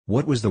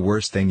What was the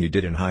worst thing you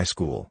did in high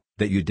school,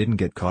 that you didn't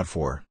get caught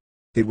for?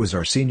 It was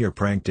our senior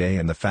prank day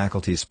and the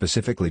faculty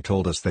specifically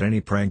told us that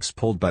any pranks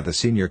pulled by the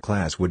senior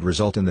class would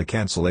result in the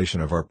cancellation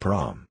of our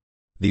prom.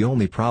 The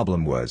only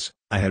problem was,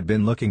 I had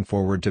been looking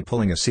forward to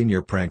pulling a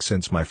senior prank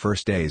since my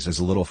first days as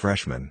a little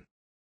freshman.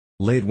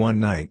 Late one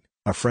night,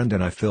 a friend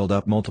and I filled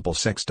up multiple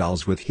sex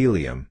dolls with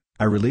helium.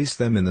 I released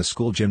them in the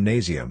school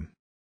gymnasium.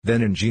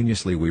 Then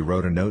ingeniously we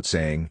wrote a note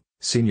saying,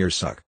 "Seniors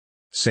suck.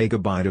 Say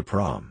goodbye to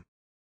prom."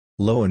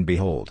 Lo and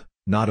behold,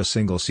 not a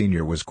single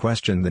senior was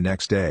questioned the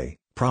next day,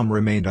 prom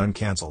remained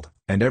uncancelled,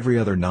 and every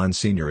other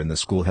non-senior in the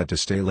school had to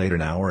stay late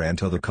an hour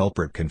until the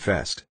culprit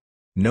confessed.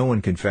 No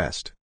one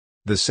confessed.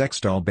 The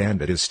sex doll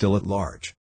bandit is still at large.